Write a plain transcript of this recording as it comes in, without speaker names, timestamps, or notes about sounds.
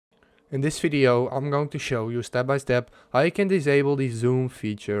In this video, I'm going to show you step by step how you can disable the zoom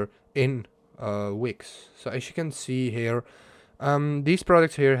feature in Wix. So as you can see here, these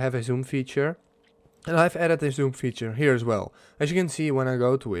products here have a zoom feature, and I've added a zoom feature here as well. As you can see, when I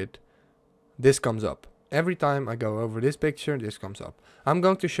go to it, this comes up. Every time I go over this picture, this comes up. I'm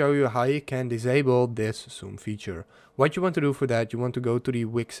going to show you how you can disable this zoom feature. What you want to do for that, you want to go to the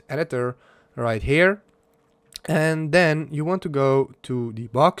Wix editor right here. And then you want to go to the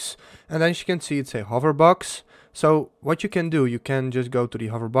box, and then as you can see it's a hover box. So what you can do, you can just go to the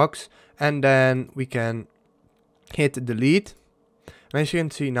hover box, and then we can hit delete. And as you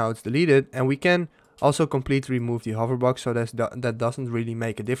can see now it's deleted, and we can also completely remove the hover box, so that doesn't really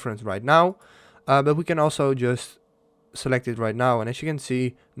make a difference right now. But we can also just select it right now, and as you can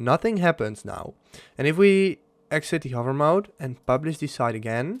see nothing happens now. And if we exit the hover mode and publish the site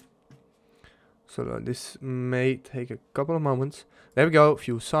again, so this may take a couple of moments. There we go,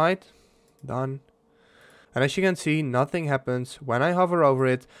 view site, done. And as you can see, nothing happens when I hover over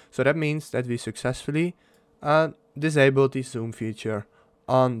it. So that means that we successfully disabled the zoom feature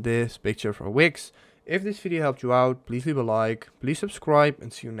on this picture for Wix. If this video helped you out, please leave a like, please subscribe,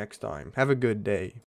 and see you next time. Have a good day.